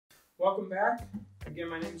Welcome back. Again,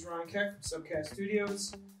 my name is Ron Keck from SubCat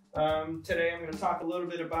Studios. Today I'm going to talk a little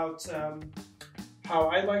bit about how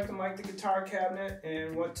I like to mic the guitar cabinet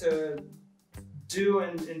and what to do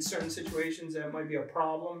in certain situations that might be a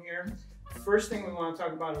problem here. First thing we want to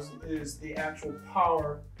talk about is the actual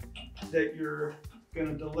power that you're going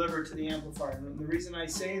to deliver to the amplifier. And the reason I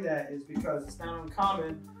say that is because it's not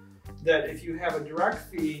uncommon that if you have a direct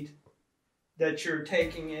feed that you're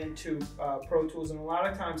taking into Pro Tools, and a lot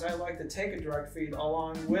of times I like to take a direct feed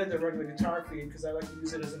along with a regular guitar feed because I like to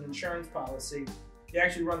use it as an insurance policy. You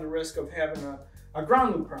actually run the risk of having a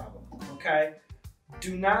ground loop problem, okay?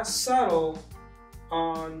 Do not settle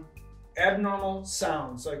on abnormal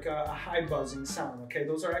sounds like a high buzzing sound, okay?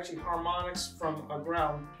 Those are actually harmonics from a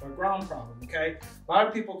ground problem, okay? A lot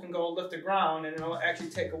of people can go lift the ground and it'll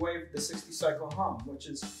actually take away the 60 cycle hum, which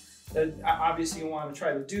is obviously you want to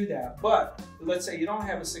try to do that. But let's say you don't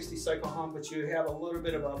have a 60 cycle hum, but you have a little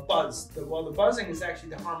bit of a buzz. Well, the buzzing is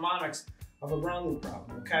actually the harmonics of a ground loop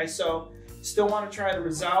problem, okay? So you still want to try to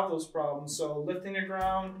resolve those problems. So lifting the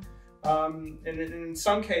ground, and in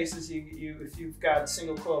some cases, if you've got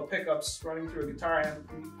single coil pickups running through a guitar amp,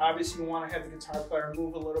 obviously you want to have the guitar player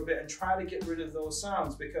move a little bit and try to get rid of those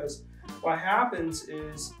sounds, because what happens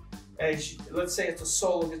is, let's say it's a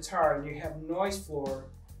solo guitar and you have noise floor,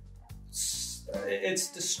 it's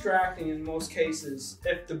distracting in most cases.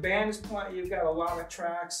 If the band is playing, you've got a lot of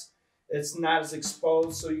tracks, it's not as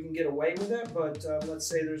exposed, so you can get away with it. But let's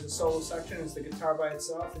say there's a solo section, it's the guitar by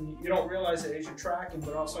itself, and you don't realize it as you're tracking,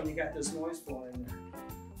 but all of a sudden you got this noise floor in there.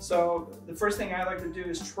 So the first thing I like to do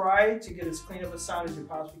is try to get as clean of a sound as you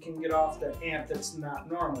possibly can get off the amp that's not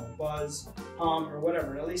normal, buzz, hum, or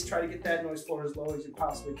whatever. At least try to get that noise floor as low as you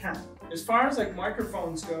possibly can. As far as like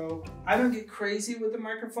microphones go, I don't get crazy with the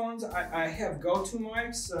microphones. I have go-to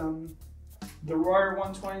mics. The Royer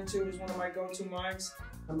 122 is one of my go-to mics.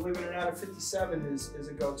 And believe it or not, a 57 is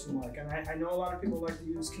a go-to mic. And I know a lot of people like to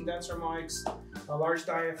use condenser mics, a large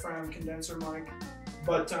diaphragm condenser mic.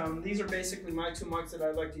 But these are basically my two mics that I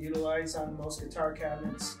like to utilize on most guitar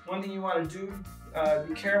cabinets. One thing you want to do,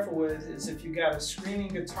 be careful with, is if you got a screaming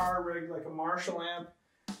guitar rig like a Marshall amp,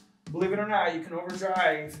 believe it or not, you can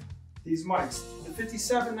overdrive these mics. The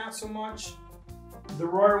 57, not so much. The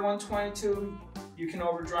Royer 122, you can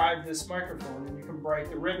overdrive this microphone and you can break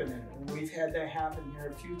the ribbon in it. And we've had that happen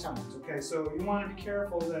here a few times, okay? So you want to be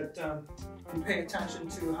careful that you pay attention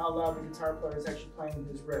to how loud the guitar player is actually playing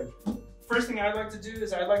his rig. First thing I like to do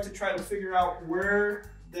is I like to try to figure out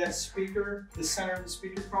where that speaker, the center of the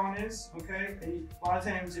speaker cone is, okay? And a lot of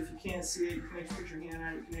times if you can't see it, you can actually put your hand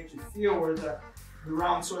on it, you can actually feel where the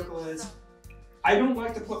round circle is. I don't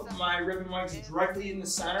like to put my ribbon mics directly in the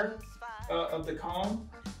center of the cone.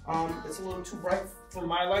 It's a little too bright for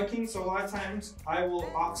my liking, so a lot of times I will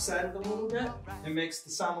offset it a little bit. It makes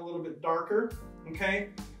the sound a little bit darker,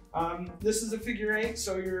 okay? This is a figure 8,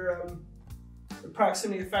 so your the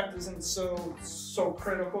proximity effect isn't so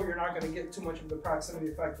critical. You're not going to get too much of the proximity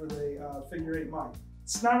effect with a figure 8 mic.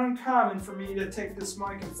 It's not uncommon for me to take this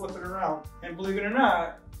mic and flip it around, and believe it or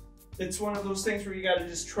not, it's one of those things where you got to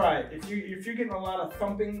just try it. If you're getting a lot of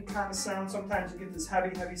thumping kind of sound, sometimes you get this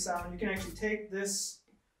heavy sound. You can actually take this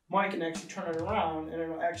mic and actually turn it around, and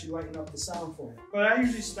it'll actually lighten up the sound for you. But I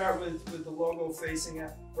usually start with the logo facing it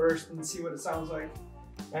first and see what it sounds like.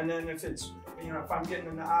 And then if it's, if I'm getting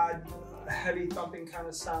an odd, heavy thumping kind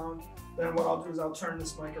of sound, then what I'll do is I'll turn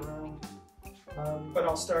this mic around. But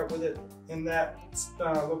I'll start with it in that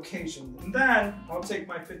location. And then I'll take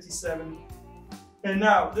my 57. And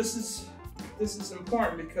now this is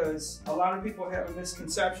important because a lot of people have a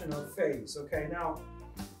misconception of phase, okay? Now,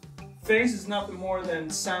 phase is nothing more than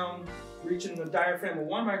sound reaching the diaphragm of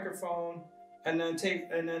one microphone and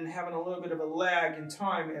then having a little bit of a lag in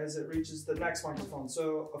time as it reaches the next microphone.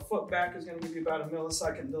 So a foot back is going to give you about a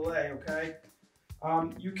millisecond delay, okay?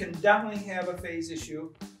 You can definitely have a phase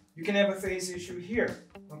issue. You can have a phase issue here,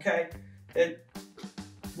 okay?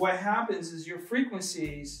 What happens is your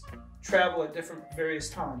frequencies travel at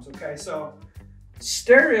various times, okay? So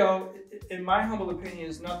stereo, in my humble opinion,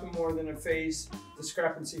 is nothing more than a phase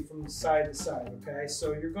discrepancy from side to side, okay?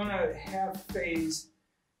 So you're gonna have phase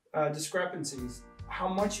discrepancies. How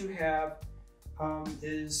much you have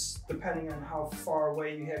is depending on how far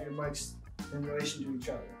away you have your mics in relation to each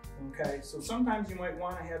other, okay? So sometimes you might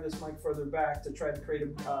wanna have this mic further back to try to create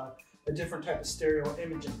a different type of stereo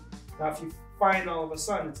imaging. Now, if you find all of a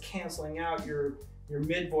sudden it's canceling out your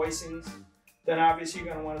mid voicings, then obviously you're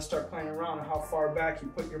going to want to start playing around on how far back you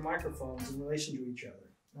put your microphones in relation to each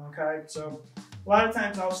other. Okay, so a lot of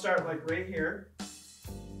times I'll start like right here,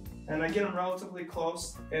 and I get them relatively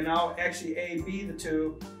close, and I'll actually A-B the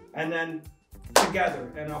two, and then to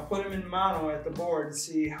together, and I'll put them in mono at the board to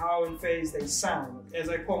see how in phase they sound. As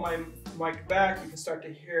I pull my mic back, you can start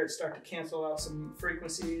to hear it start to cancel out some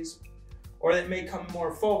frequencies, or it may come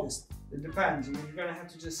more focused. It depends. You're going to have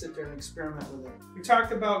to just sit there and experiment with it. We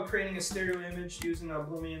talked about creating a stereo image using a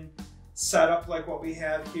Blumian setup like what we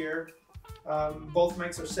have here. Both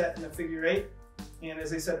mics are set in a figure 8. And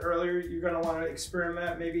as I said earlier, you're going to want to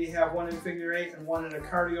experiment. Maybe have one in figure 8 and one in a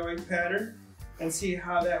cardioid pattern, and see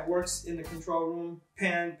how that works in the control room.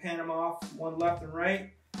 Pan them off, one left and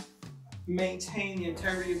right. Maintain the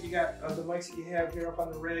integrity of the mics that you have here up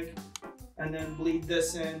on the rig, and then bleed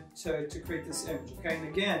this in to create this image. Okay, and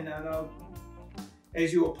again, now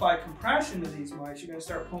as you apply compression to these mics, you're going to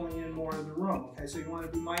start pulling in more of the room. Okay, so you want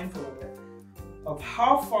to be mindful of it, of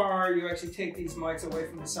how far you actually take these mics away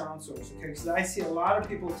from the sound source. Okay, because I see a lot of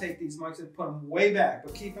people take these mics and put them way back,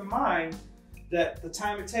 but keep in mind that the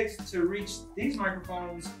time it takes to reach these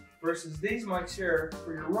microphones versus these mics here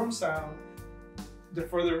for your room sound, the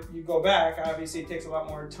further you go back, obviously it takes a lot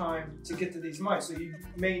more time to get to these mics. So you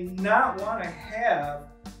may not want to have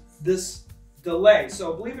this delay.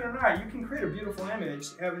 So believe it or not, you can create a beautiful image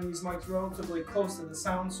having these mics relatively close to the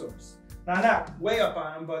sound source. Now, not way up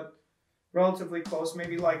on them, but relatively close,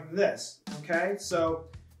 maybe like this, okay? So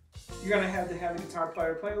you're gonna have to have the guitar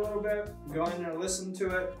player play a little bit, go in there, listen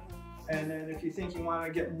to it, and then if you think you want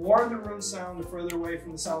to get more of the room sound, the further away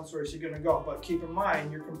from the sound source you're going to go. But keep in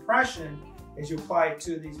mind, your compression, as you apply it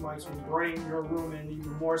to these mics, will bring your room in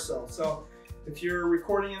even more so. So if you're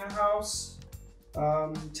recording in a house,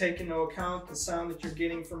 take into account the sound that you're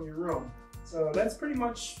getting from your room. So that's pretty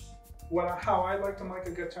much how I like to mic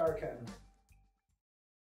a guitar cabinet.